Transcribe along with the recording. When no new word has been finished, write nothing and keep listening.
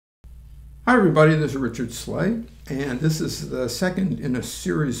Hi everybody, this is Richard Slay, and this is the second in a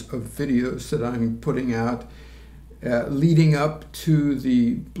series of videos that I'm putting out leading up to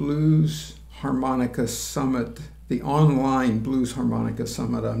the Blues Harmonica Summit, the online Blues Harmonica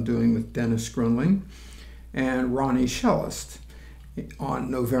Summit I'm doing with Dennis Gruenling and Ronnie Shellist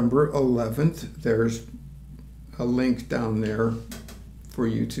on November 11th. There's a link down there for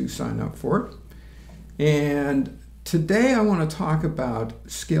you to sign up for it. And today I want to talk about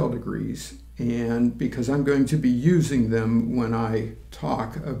scale degrees, and because I'm going to be using them when I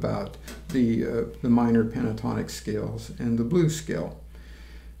talk about the minor pentatonic scales and the blues scale.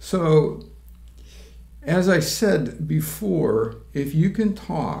 So, as I said before, if you can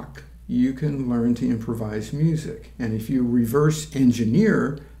talk, you can learn to improvise music. And if you reverse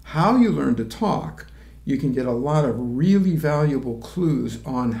engineer how you learn to talk, you can get a lot of really valuable clues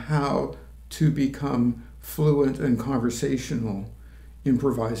on how to become fluent and conversational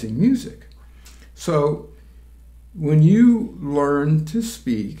improvising music. So when you learn to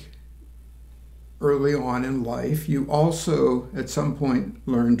speak early on in life, you also at some point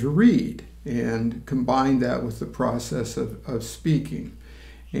learn to read and combine that with the process of speaking.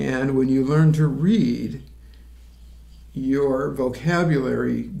 And when you learn to read, your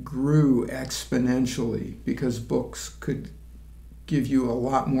vocabulary grew exponentially because books could give you a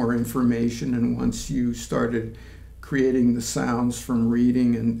lot more information, and once you started creating the sounds from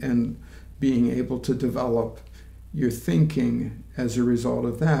reading and being able to develop your thinking as a result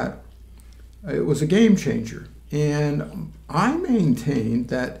of that, it was a game changer. And I maintain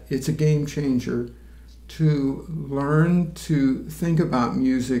that it's a game changer to learn to think about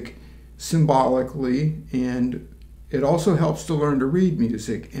music symbolically, and it also helps to learn to read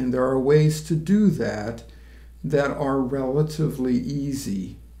music, and there are ways to do that that are relatively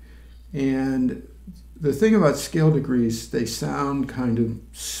easy. And the thing about scale degrees, they sound kind of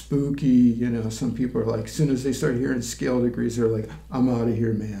spooky. You know, some people are like, as soon as they start hearing scale degrees, they're like, I'm out of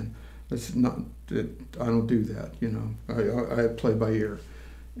here, man. That's not, I don't do that, you know. I play by ear.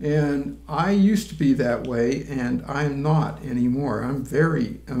 And I used to be that way, and I'm not anymore. I'm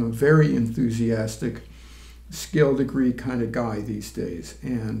a very enthusiastic scale degree kind of guy these days.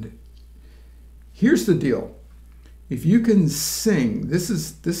 And here's the deal. If you can sing, this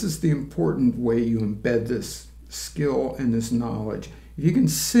is the important way you embed this skill and this knowledge. If you can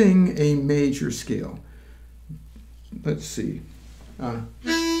sing a major scale, let's see,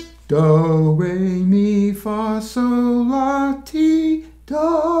 do, re, mi, fa, sol, la, ti,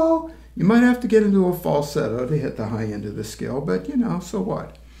 do. You might have to get into a falsetto to hit the high end of the scale, but you know, so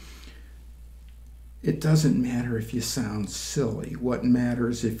what? It doesn't matter if you sound silly. What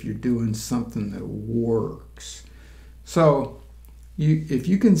matters if you're doing something that works. So if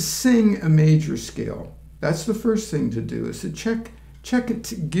you can sing a major scale, that's the first thing to do, is to check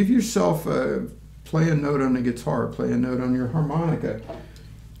it, give yourself play a note on the guitar, play a note on your harmonica.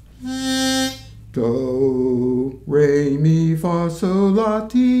 Do, re, mi, fa, sol, la,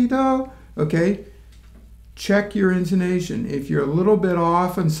 ti, do. Okay, check your intonation. If you're a little bit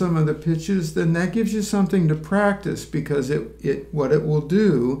off on some of the pitches, then that gives you something to practice, because what it will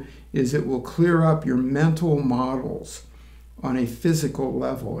do is it will clear up your mental models on a physical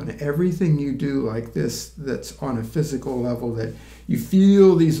level. And everything you do like this that's on a physical level, that you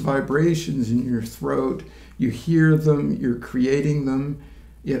feel these vibrations in your throat, you hear them, you're creating them,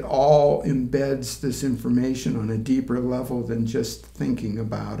 it all embeds this information on a deeper level than just thinking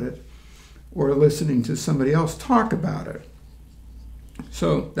about it or listening to somebody else talk about it.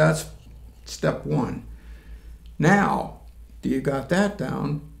 So that's step one. Now, do you got that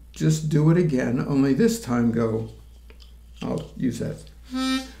down? Just do it again, only this time go, I'll use that.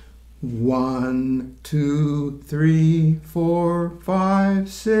 1, 2, 3, 4, 5,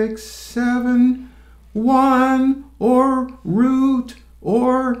 6, 7, 1, or root,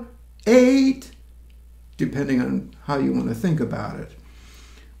 or 8, depending on how you want to think about it.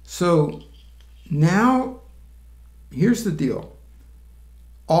 So now, here's the deal.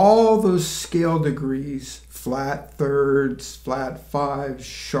 All those scale degrees, flat thirds, flat fives,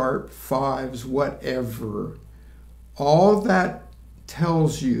 sharp fives, whatever, all that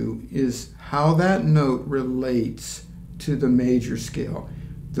tells you is how that note relates to the major scale.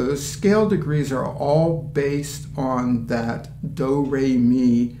 Those scale degrees are all based on that do, re,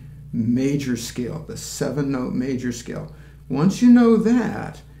 mi major scale, the 7-note major scale. Once you know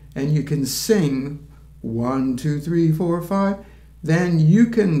that, and you can sing 1, 2, 3, 4, 5, then you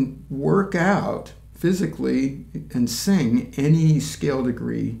can work out physically and sing any scale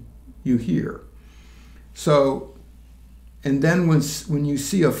degree you hear. So, and then when you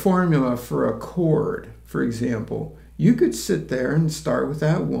see a formula for a chord, for example, You could sit there and start with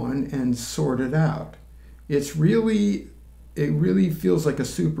that one and sort it out. It really feels like a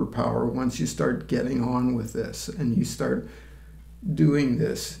superpower once you start getting on with this and you start doing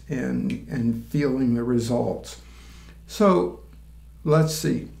this and feeling the results. So let's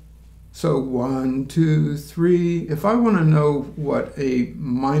see. So 1, 2, 3. If I want to know what a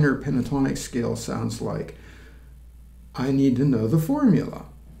minor pentatonic scale sounds like, I need to know the formula.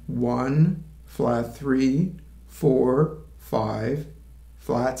 1, flat 3, 4, 5,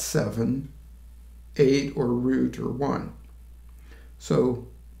 flat 7, 8, or root or 1. So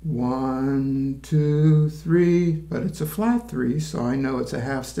 1, 2, 3, but it's a flat 3, so I know it's a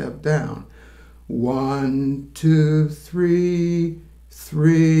half step down. 1, 2, 3,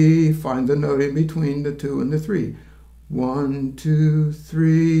 3, find the note in between the 2 and the 3. 1, 2,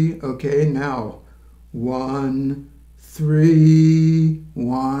 3, okay, now 1, 3,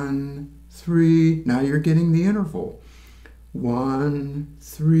 1, 3, now you're getting the interval. 1,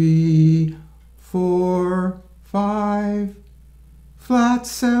 3, 4, 5, flat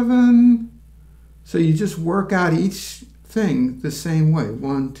 7. So you just work out each thing the same way.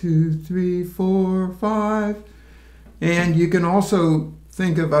 1, 2, 3, 4, 5. And you can also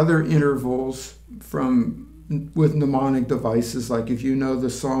think of other intervals with mnemonic devices, like if you know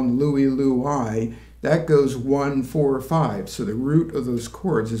the song Louie Louie, that goes 1, 4, 5. So the root of those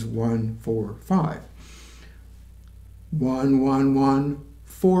chords is 1, 4, 5. 1, 1, 1,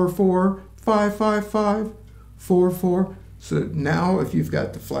 4, 4, 5, 5, 5, 4, 4. So now if you've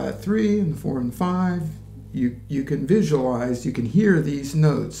got the flat 3 and the 4 and 5, you can visualize, you can hear these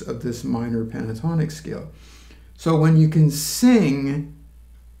notes of this minor pentatonic scale. So when you can sing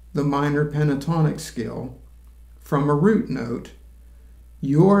the minor pentatonic scale from a root note,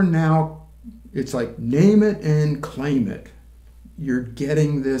 you're now, it's like name it and claim it. You're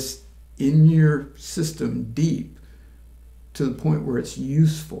getting this in your system deep to the point where it's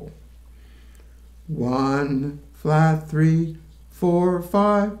useful. 1, flat 3, 4,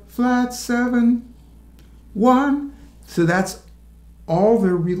 5, flat 7, 1. So that's all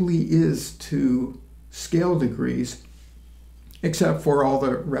there really is to scale degrees, except for all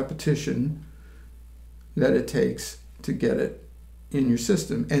the repetition that it takes to get it in your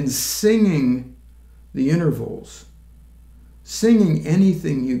system. And singing the intervals, singing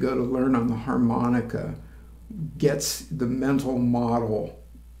anything you go to learn on the harmonica gets the mental model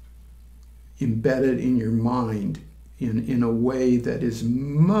embedded in your mind in a way that is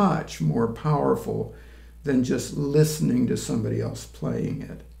much more powerful than just listening to somebody else playing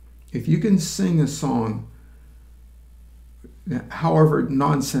it. If you can sing a song, however,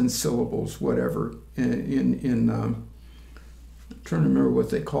 nonsense syllables, whatever, I'm trying to remember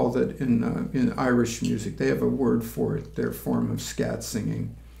what they called it in Irish music. They have a word for it, their form of scat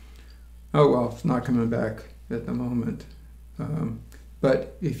singing. Oh, well, it's not coming back at the moment.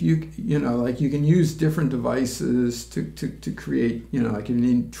 But if you like, you can use different devices to create, like you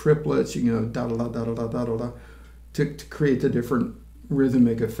need triplets, you can da da da da da da da to create the different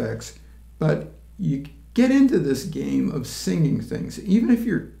rhythmic effects. But you get into this game of singing things. Even if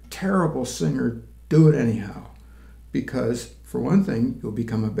you're a terrible singer, do it anyhow. Because for one thing, you'll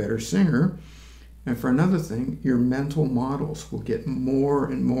become a better singer. And for another thing, your mental models will get more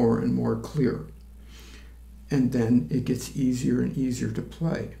and more and more clear. And then it gets easier and easier to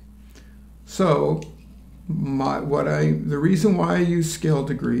play. So the reason why I use scale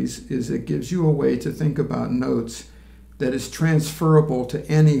degrees is it gives you a way to think about notes that is transferable to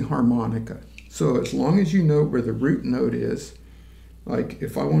any harmonica. So as long as you know where the root note is, like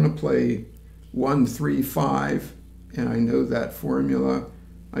if I want to play 1, 3, 5, and I know that formula,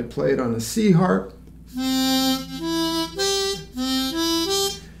 I play it on a C harp.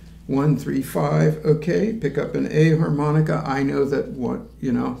 1, 3, 5, okay, pick up an A harmonica. I know that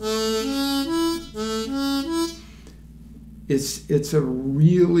it's a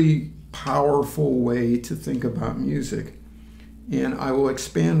really powerful way to think about music. And I will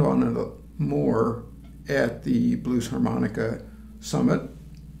expand on it more at the Blues Harmonica Summit.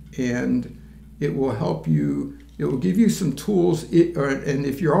 And it will help you, it will give you some tools, and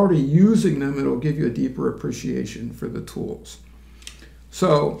if you're already using them, it'll give you a deeper appreciation for the tools.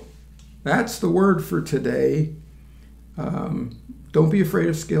 So that's the word for today. Don't be afraid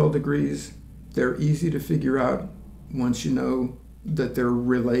of scale degrees. They're easy to figure out once you know that they're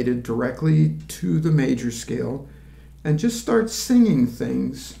related directly to the major scale. And just start singing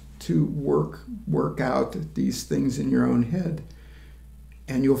things to work out these things in your own head.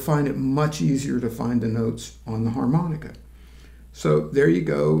 And you'll find it much easier to find the notes on the harmonica. So there you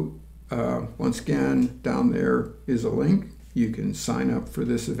go. Once again, down there is a link. You can sign up for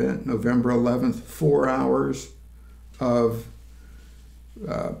this event, November 11th, 4 hours of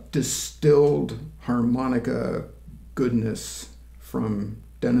distilled harmonica goodness from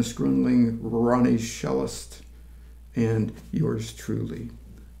Dennis Gruenling, Ronnie Shellist, and yours truly.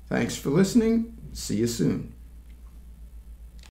 Thanks for listening. See you soon.